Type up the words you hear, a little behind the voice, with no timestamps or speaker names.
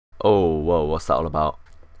Oh, whoa, what's that all about?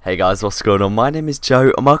 Hey guys, what's going on? My name is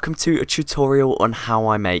Joe and welcome to a tutorial on how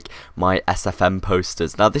I make my SFM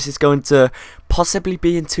posters. Now this is going to possibly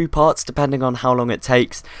be in two parts depending on how long it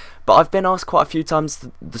takes, but I've been asked quite a few times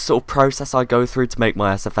the sort of process I go through to make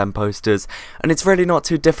my SFM posters, and it's really not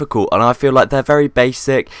too difficult, and I feel like they're very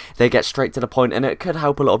basic, they get straight to the point, and it could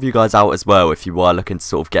help a lot of you guys out as well if you are looking to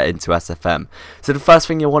sort of get into SFM. So the first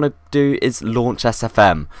thing you want to do is launch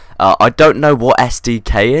SFM. I don't know what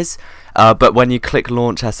SDK is, but when you click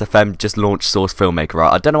launch SFM, just launch Source Filmmaker,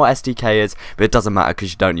 right? I don't know what SDK is, but it doesn't matter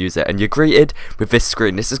because you don't use it. And you're greeted with this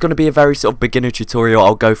screen. This is going to be a very sort of beginner tutorial.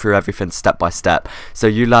 I'll go through everything step by step. So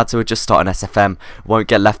you lads who are just starting SFM won't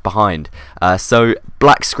get left behind. So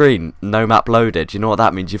black screen, no map loaded. You know what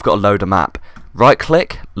that means? You've got to load a map. Right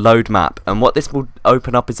click, load map, and what this will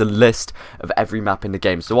open up is a list of every map in the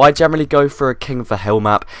game. So I generally go for a King of the Hill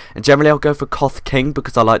map, and generally I'll go for Koth King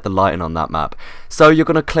because I like the lighting on that map. So you're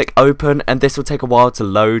going to click open, and this will take a while to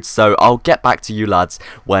load, so I'll get back to you lads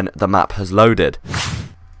when the map has loaded.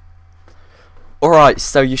 Alright,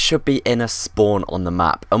 so you should be in a spawn on the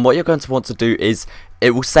map, and what you're going to want to do is,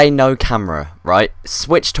 it will say no camera, right?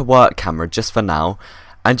 Switch to work camera just for now,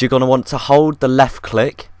 and you're going to want to hold the left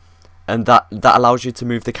click, and that allows you to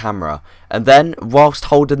move the camera. And then whilst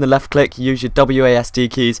holding the left click, use your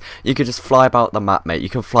WASD keys, you can just fly about the map, mate. You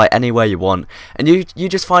can fly anywhere you want, and you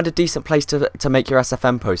just find a decent place to make your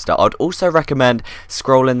SFM poster. I'd also recommend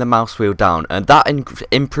scrolling the mouse wheel down, and that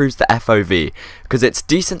improves the FOV, because it's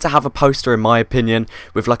decent to have a poster, in my opinion,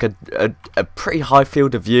 with like a pretty high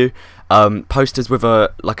field of view. Posters with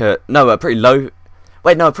a pretty low.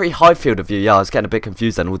 Wait, no, a pretty high field of view. Yeah, I was getting a bit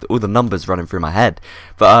confused then with all the numbers running through my head.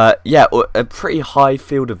 But yeah, a pretty high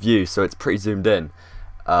field of view, so it's pretty zoomed in.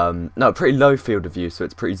 No, a pretty low field of view, so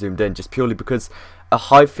it's pretty zoomed in, just purely because a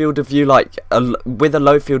high field of view, with a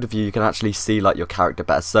low field of view, you can actually see like your character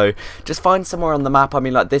better. So just find somewhere on the map. I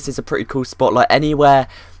mean, like, this is a pretty cool spot, like anywhere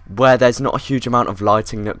where there's not a huge amount of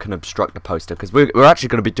lighting that can obstruct the poster, because we're actually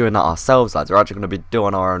going to be doing that ourselves, lads. We're actually going to be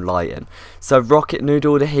doing our own lighting. So Rocket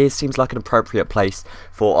Noodle here seems like an appropriate place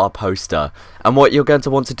for our poster. And what you're going to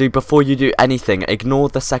want to do before you do anything, ignore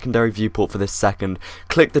the secondary viewport for this second,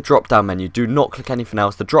 click the drop down menu, do not click anything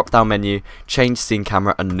else, the drop down menu, change scene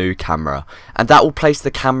camera and new camera, and that will place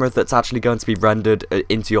the camera that's actually going to be rendered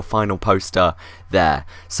into your final poster there.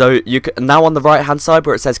 So you can, now on the right hand side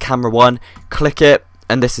where it says camera 1, click it,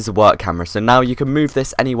 and this is a work camera. So now you can move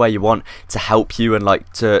this anywhere you want to help you, and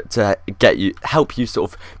like to help you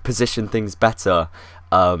sort of position things better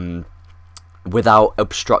without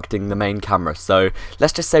obstructing the main camera. So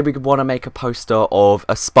let's just say we want to make a poster of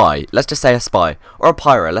a spy. Let's just say a spy or a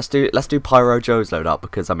pyro. Let's do PyroJoe's loadout,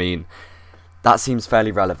 because I mean that seems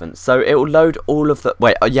fairly relevant. So it will load all of the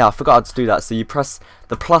yeah, I forgot to do that. So you press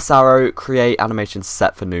the plus arrow, create animation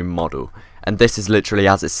set for new model. And this is literally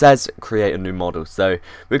as it says, create a new model. So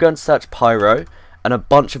we're going to search Pyro, and a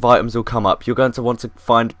bunch of items will come up. You're going to want to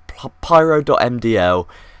find pyro.mdl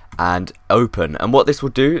and open. And what this will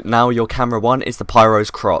do, now your camera 1 is the Pyro's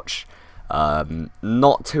crotch.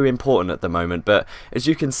 Not too important at the moment, but as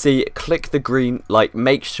you can see, click the green, like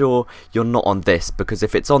make sure you're not on this, because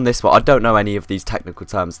if it's on this one, I don't know any of these technical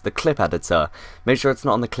terms, the clip editor, make sure it's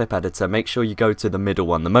not on the clip editor, make sure you go to the middle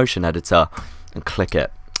one, the motion editor, and click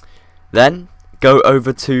it. Then go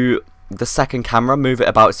over to the second camera, move it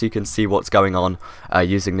about so you can see what's going on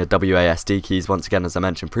using the WASD keys once again, as I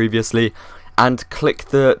mentioned previously, and click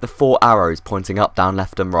the 4 arrows pointing up, down,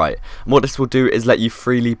 left and right. And what this will do is let you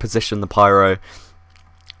freely position the pyro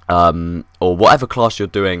or whatever class you're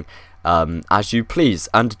doing as you please.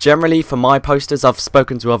 And generally for my posters, I've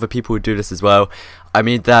spoken to other people who do this as well, I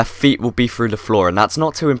mean their feet will be through the floor, and that's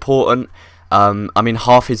not too important. I mean,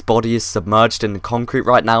 half his body is submerged in the concrete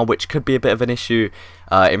right now, which could be a bit of an issue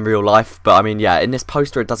in real life. But I mean, yeah, in this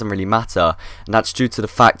poster it doesn't really matter, and that's due to the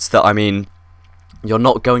fact that, I mean, you're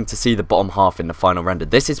not going to see the bottom half in the final render.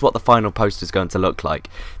 This is what the final poster is going to look like.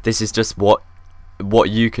 This is just what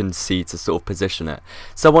you can see to sort of position it.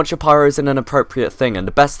 So once your pyro is in an appropriate thing, and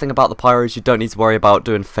the best thing about the pyro is you don't need to worry about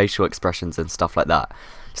doing facial expressions and stuff like that.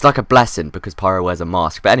 It's like a blessing because pyro wears a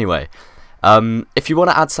mask. But anyway, if you want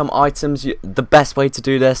to add some items, the best way to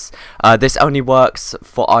do this, this only works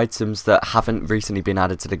for items that haven't recently been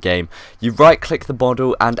added to the game. You right click the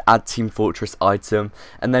model and add Team Fortress item,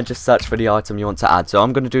 and then just search for the item you want to add. So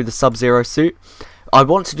I'm going to do the Sub-Zero suit. I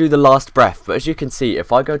want to do the last breath, but as you can see,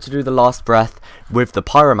 if I go to do the last breath with the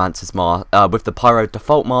Pyromancer's mask, with the Pyro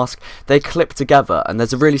default mask, they clip together, and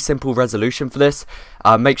there's a really simple resolution for this.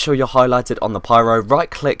 Make sure you're highlighted on the Pyro, right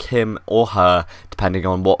click him or her, depending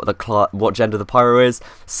on what gender the Pyro is,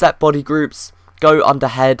 set body groups, go under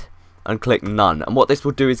head, and click none, and what this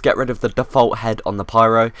will do is get rid of the default head on the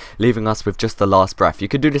pyro, leaving us with just the last breath. You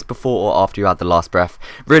can do this before or after you add the last breath,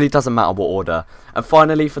 really doesn't matter what order. And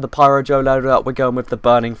finally, for the PyroJoe loadout, we're going with the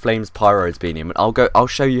Burning Flames Pyro's beanie, and I'll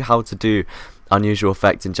show you how to do unusual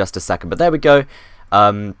effects in just a second. But there we go.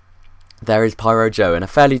 There is PyroJoe in a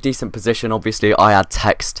fairly decent position. Obviously, I add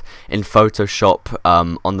text in Photoshop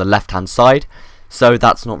on the left hand side, so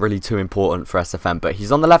that's not really too important for SFM, but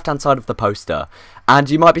he's on the left hand side of the poster, and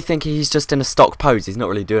you might be thinking he's just in a stock pose, he's not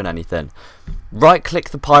really doing anything. Right click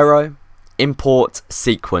the pyro, import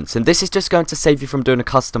sequence, and this is just going to save you from doing a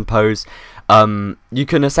custom pose. You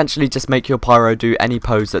can essentially just make your pyro do any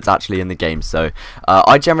pose that's actually in the game. So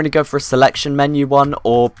I generally go for a selection menu one,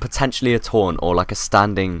 or potentially a taunt, or like a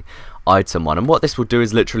standing item one, and what this will do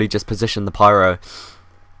is literally just position the pyro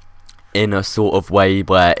in a sort of way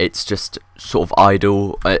where it's just sort of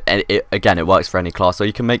idle. Again, it works for any class, or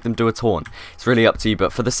you can make them do a taunt. It's really up to you,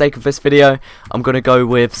 but for the sake of this video, I'm going to go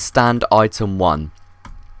with stand item 1.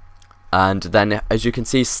 And then, as you can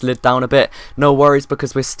see, slid down a bit. No worries,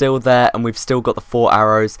 because we're still there, and we've still got the 4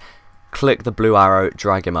 arrows. Click the blue arrow,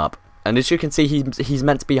 drag him up. And as you can see, he's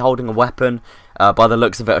meant to be holding a weapon, by the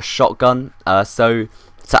looks of it, a shotgun. So,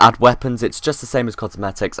 to add weapons, it's just the same as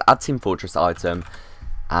cosmetics. Add Team Fortress item,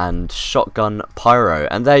 and shotgun pyro,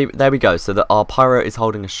 and there we go. So that our pyro is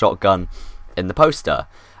holding a shotgun in the poster.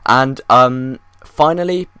 And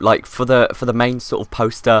finally, like for the main sort of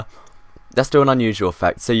poster, let's do an unusual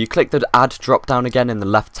effect. So you click the add drop down again in the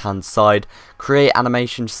left hand side, create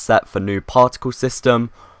animation set for new particle system,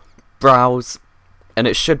 browse, and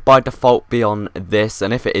it should by default be on this,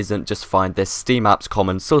 and if it isn't, just find this Steam Apps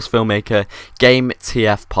Common Source Filmmaker Game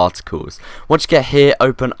TF Particles. Once you get here,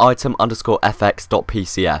 open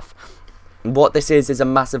item_fx.pcf. What this is a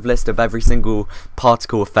massive list of every single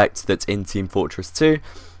particle effect that's in Team Fortress 2.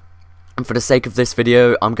 And for the sake of this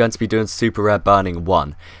video, I'm going to be doing Super Rare Burning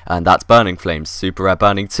 1, and that's Burning Flames. Super Rare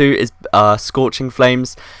Burning 2 is Scorching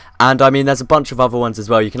Flames, and I mean there's a bunch of other ones as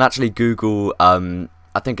well. You can actually Google, I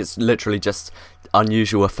think it's literally just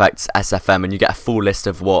unusual effects SFM, and you get a full list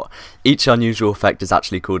of what each unusual effect is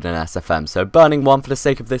actually called in SFM. So Burning 1 for the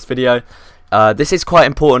sake of this video. This is quite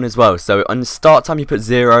important as well. So on the start time you put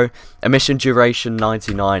 0, emission duration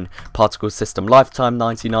 99, particle system lifetime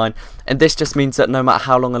 99, and this just means that no matter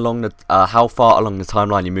how long along the how far along the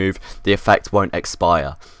timeline you move, the effect won't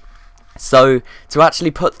expire. So to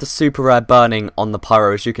actually put the super rare burning on the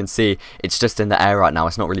pyro, as you can see, it's just in the air right now,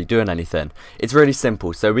 it's not really doing anything. It's really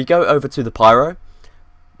simple. So we go over to the pyro,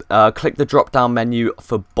 click the drop down menu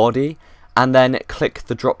for body, and then click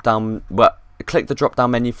the drop down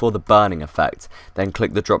menu for the burning effect, then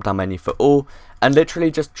click the drop down menu for all, and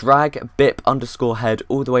literally just drag bip_head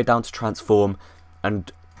all the way down to transform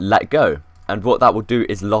and let go. And what that will do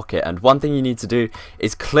is lock it. And one thing you need to do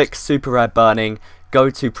is click super rare burning, go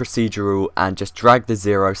to procedural, and just drag the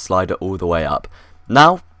 0 slider all the way up.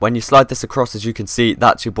 Now when you slide this across, as you can see,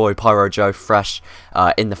 that's your boy PyroJoe fresh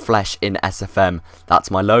in the flesh in SFM. That's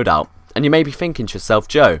my loadout. And you may be thinking to yourself,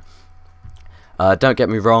 Joe, don't get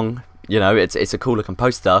me wrong, you know, it's a cool looking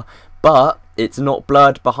poster, but it's not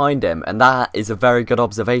blurred behind him, and that is a very good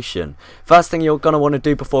observation. First thing you're going to want to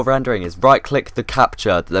do before rendering is right click the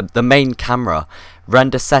capture, the main camera,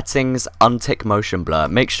 render settings, untick motion blur.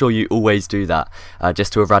 Make sure you always do that,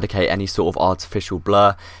 just to eradicate any sort of artificial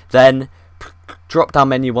blur. Then drop down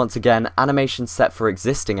menu once again, animation set for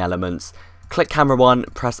existing elements, click camera 1,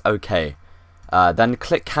 press OK. Then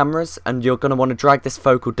click cameras, and you're going to want to drag this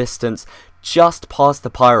focal distance just past the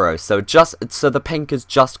pyro, so the pink has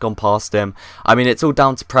just gone past him. I mean, it's all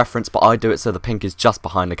down to preference, but I do it so the pink is just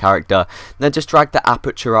behind the character. Then just drag the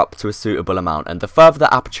aperture up to a suitable amount, and the further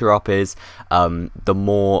the aperture up is, the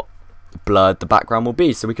more blurred the background will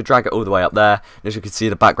be. So we could drag it all the way up there, and as you can see,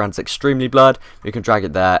 the background's extremely blurred. We can drag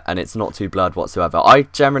it there, and it's not too blurred whatsoever. I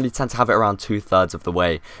generally tend to have it around 2/3 of the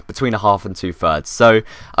way, between 1/2 and 2/3. So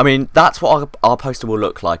I mean, that's what our poster will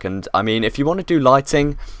look like. And I mean, if you want to do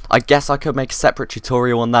lighting, I guess I could make a separate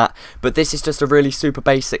tutorial on that, but this is just a really super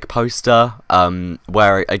basic poster,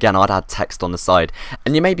 where again I'd add text on the side.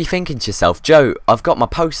 And you may be thinking to yourself, Joe, I've got my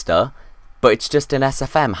poster, but it's just in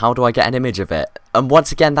SFM, how do I get an image of it? And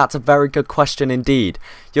once again, that's a very good question indeed.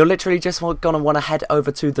 You're literally just going to want to head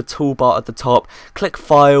over to the toolbar at the top, click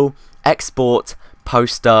File, Export,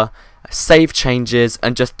 Poster, Save Changes,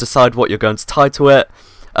 and just decide what you're going to title it.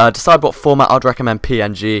 Decide what format. I'd recommend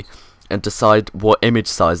PNG. and decide what image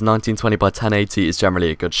size. 1920 by 1080 is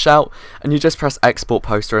generally a good shout, and you just press export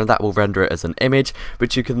poster and that will render it as an image,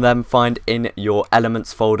 which you can then find in your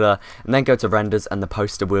elements folder, and then go to renders and the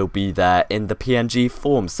poster will be there in the PNG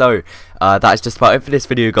form. So that is just about it for this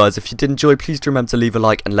video, guys. If you did enjoy, please do remember to leave a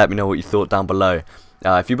like and let me know what you thought down below.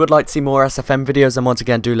 If you would like to see more SFM videos, then once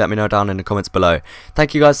again do let me know down in the comments below.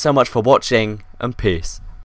 Thank you guys so much for watching, and peace.